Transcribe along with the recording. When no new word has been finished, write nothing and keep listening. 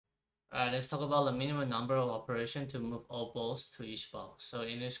Alright, let's talk about the minimum number of operations to move all balls to each box. So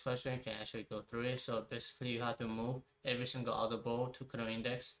in this question, you can actually go through it. So basically, you have to move every single other ball to current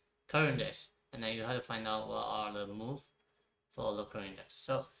index, and then you have to find out what are the move for the current index.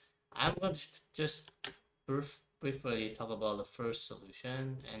 So I'm going to just briefly talk about the first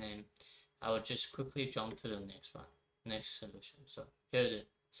solution, and then I will just quickly jump to the next solution. So here's it.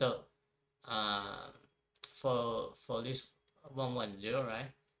 So um, for this 110,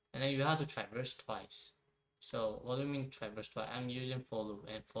 right? And then you have to traverse twice. So what do you mean traverse twice? I'm using for loop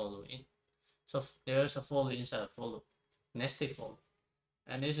and for loop in. So there's a for loop inside a for loop, nested for loop.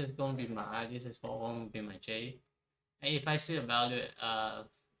 And this is going to be my I, this is going to be my j. And if I see a value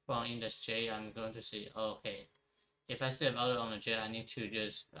from index j, I'm going to see, okay, if I see a value on the j, I need to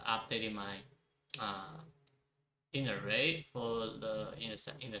just update my in array for the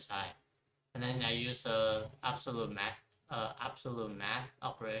index I. And then I use absolute math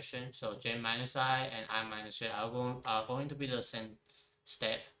operation. So j minus I and I minus j are going to be the same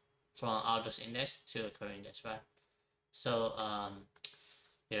step from outer index to the current index, right? So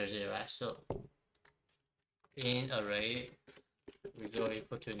here's it, right? So in array we go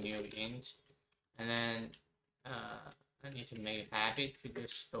equal to new int, and then I need to make it happy to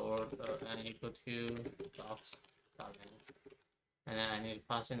just store n equal to box length, and then I need to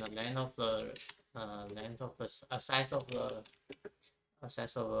pass in the length of the size of the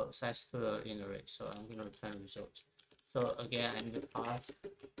size to the in array. So I'm going to return result. So again, I need to pass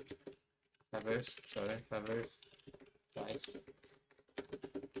traverse twice.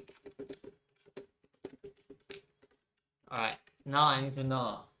 Alright, now I need to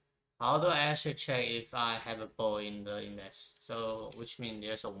know how do I actually check if I have a ball in the index. So which means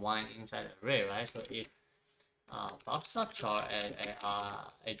there's a 1 inside the array, right? So if box.char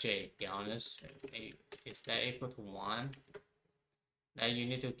at j, be honest, is that equal to 1? Then you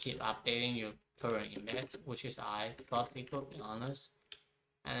need to keep updating your current index, which is I plus equal, be honest.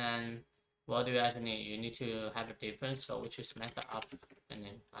 And then what do you actually need? You need to have a difference, so which is method up and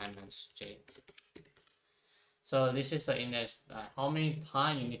then I minus j. So this is the index, how many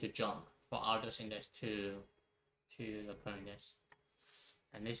times you need to jump from outer index to the current index.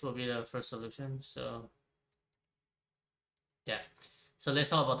 And this will be the first solution. So yeah. So let's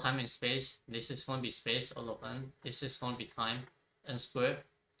talk about time and space. This is going to be space all of n. This is going to be time n squared.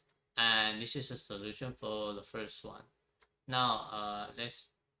 And this is a solution for the first one. Now let's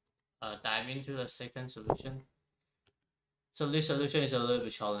dive into the second solution. So this solution is a little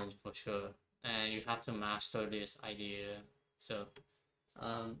bit challenging for sure, and you have to master this idea. So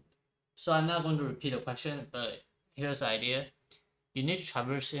so I'm not going to repeat the question, but here's the idea. You need to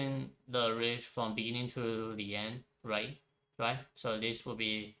traversing the array from beginning to the end, right? So this will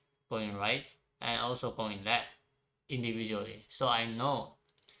be going right and also going left individually. So I know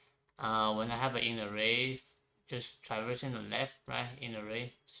when I have an in array, just traversing the left, right, in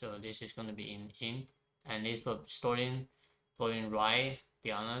array. So this is going to be in, and this will storing going right,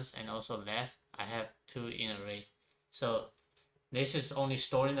 be honest, and also left. I have 2 in array. So this is only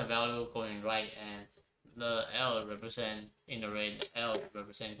storing the value going right, and the L represent in array, the L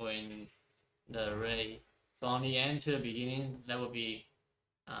represent going the array from the end to the beginning. That would be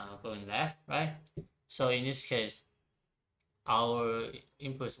going left, right? So in this case, our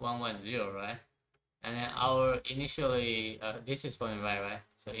input is 110, right? And then our initially this is going right?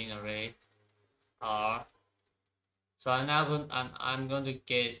 So in array R. So I'm going to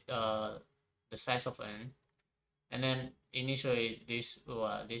get the size of n, and then initially this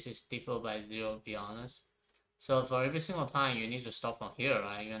is default by 0, be honest. So for every single time you need to start from here,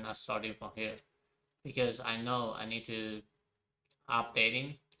 right? You're not starting from here, because I know I need to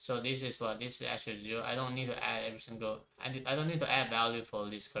updating. So this is actually 0. I don't need to add every single, I don't need to add value for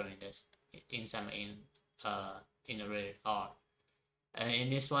this current index inside my in array R. And in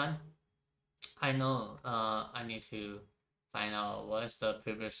this one, I know I need to find out what's the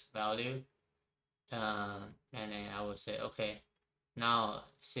previous value, and then I will say, okay, now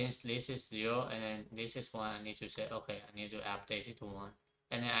since this is 0 and then this is 1, I need to say, okay, I need to update it to 1.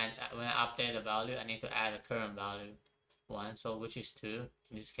 And then when I update the value, I need to add the current value 1, so which is 2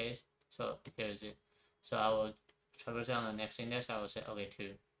 in this case. So here's it. So I will traverse on the next index, I will say, okay,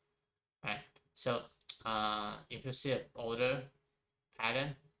 2. Right. So if you see an order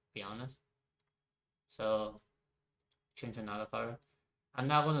pattern, be honest. So change another color. I'm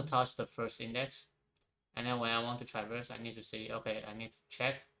not going to touch the first index. And then when I want to traverse, I need to say, okay, I need to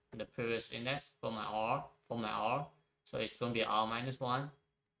check the previous index for my R. So it's going to be R minus 1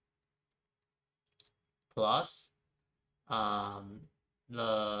 plus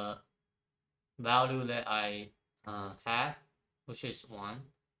the value that I have, which is 1.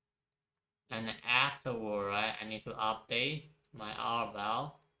 And then afterward, right, I need to update my R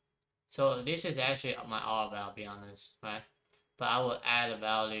val. So this is actually my R val, be honest, right? But I will add a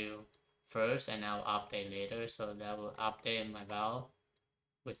value first and I'll update later. So that will update my val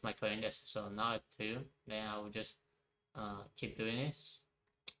with my current index. So now it's 2. Then I will just keep doing it.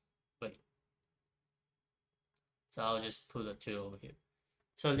 Wait. So I'll just put a 2 over here.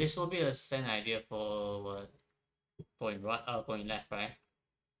 So this will be the same idea for going right, going left, right?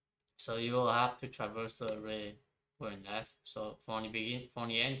 So you will have to traverse the array going left. So from the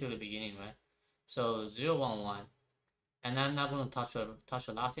end to the beginning, right? So 0, 1, 1. And I'm not going to touch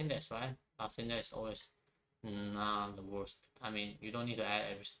the last index, right? Last index is always not the worst. I mean, you don't need to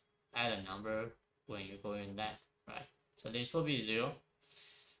add a number when you're going left, right? So this will be 0.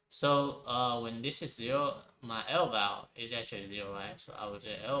 So when this is 0, my L val is actually 0, right? So I would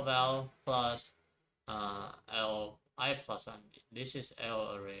say L val plus L I plus 1. This is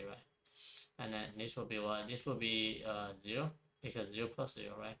L array, right? And then this will be what? This will be 0 because 0 plus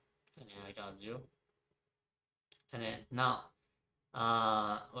 0, right? And then I got 0. And then now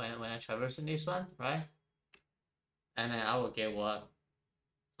when I traverse in this one, right? And then I will get what?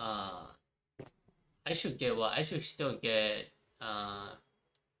 I should get what? I should still get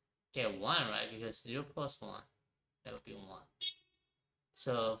 1, right? Because 0 plus 1, that would be 1.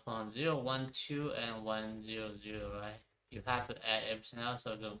 So from 0, 1, 2, and 1, 0, 0, right? You have to add everything else,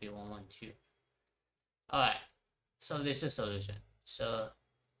 so it will be 1, 1, 2. Alright, so this is solution. So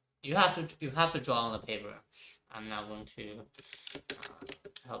you have to draw on the paper. I'm not going to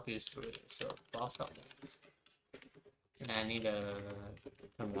help you through it. So box of this. And I need a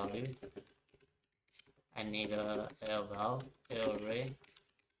term value. I need a L val, L array.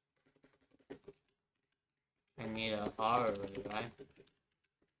 I need a R array, right?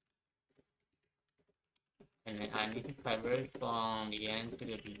 And then I need to traverse from the end to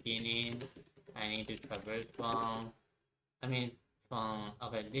the beginning. I need to traverse from,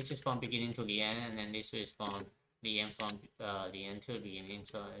 okay, this is from beginning to the end, and then this is from the end the end to the beginning.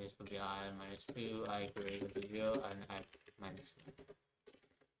 So this will be I minus 2, I greater than 0, and I minus 1.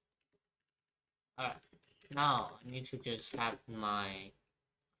 Alright, now I need to just have my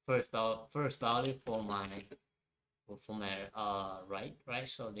first value for my right.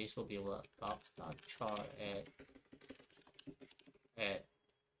 So this will be what chart at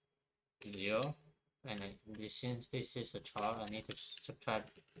 0, and then since this is a chart, I need to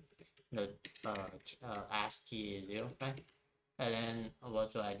subtract the ASCII 0, right? And then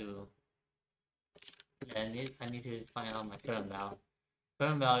what do I do? I need to find out my current value.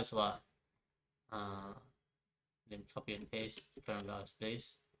 Current value is what? Then copy and paste. Current value is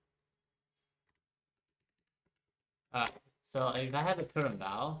this. Alright, so if I have a current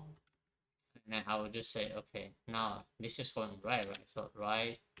value, then I will just say, okay, now this is going right? So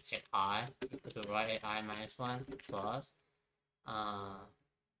right at I equal to right at I minus 1 plus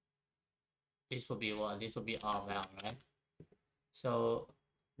this will be what? This will be R val, right? So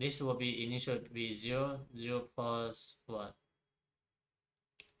this will be initial be 0, 0 plus what?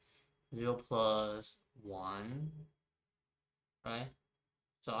 0 plus 1, right?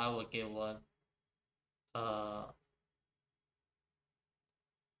 So I will get what?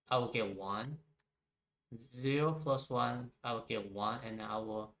 I will get 1. 0 plus 1, I will get 1, and I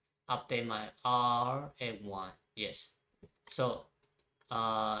will update my R at 1. Yes. So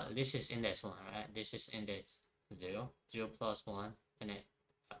this is index 1, right? This is index 0. 0 plus 1, and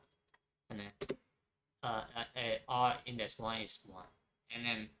then R index 1 is 1. And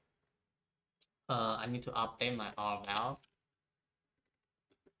then I need to update my R val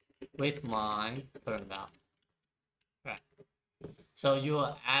with my current val. Right. So you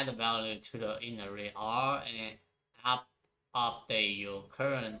will add a value to the in array R and update your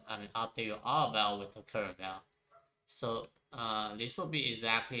R val with the current val. So this will be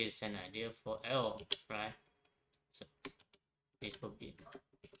exactly the same idea for L, right? So this will be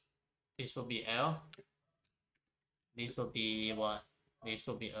L. This will be what? This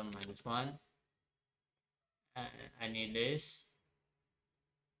will be L minus 1. I need this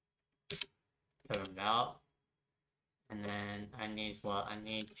current val. And then I need what? I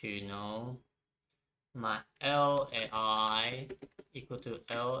need to know my L at I equal to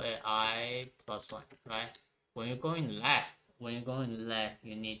L at I plus 1, right? When you're going left,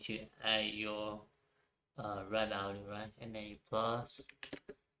 you need to add your red value, right? And then you plus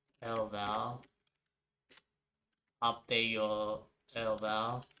L val, update your L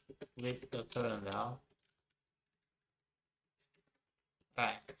val with the current val.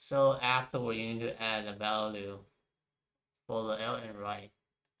 Alright, so afterward you need to add a value for the L and right.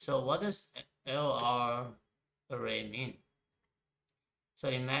 So what does LR array mean? So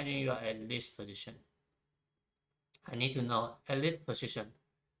imagine you are at this position. I need to know at this position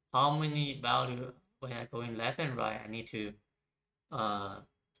how many value when I go in left and right. I need to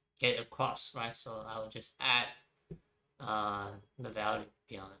get across, right? So I will just add the value, to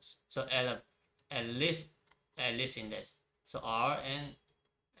be honest. So at least index. So R and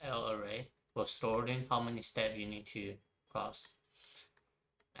L array will store in how many steps you need to cross.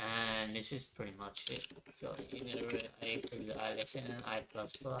 And this is pretty much it. So in the array I equal to I less than I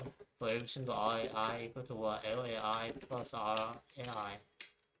plus plus for every single I equal to what LAI plus RAI,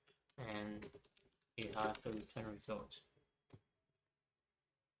 and you have to return results.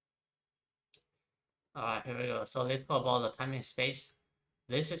 Alright, here we go. So let's talk about the time and space.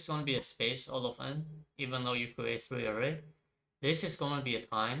 This is going to be a space all of n, even though you create 3 array. This is going to be a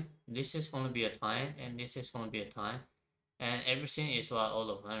time, this is going to be a time, and this is going to be a time. And everything is what all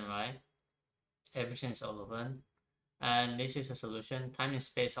of n, right? Everything is all of n. And this is a solution. Time and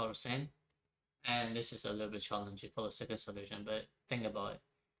space are the same. And this is a little bit challenging for the second solution, but think about it.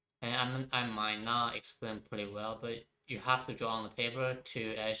 And I might not explain pretty well, but you have to draw on the paper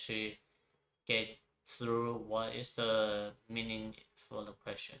to actually get through what is the meaning for the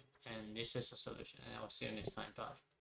question. And this is the solution. And I will see you next time. Bye.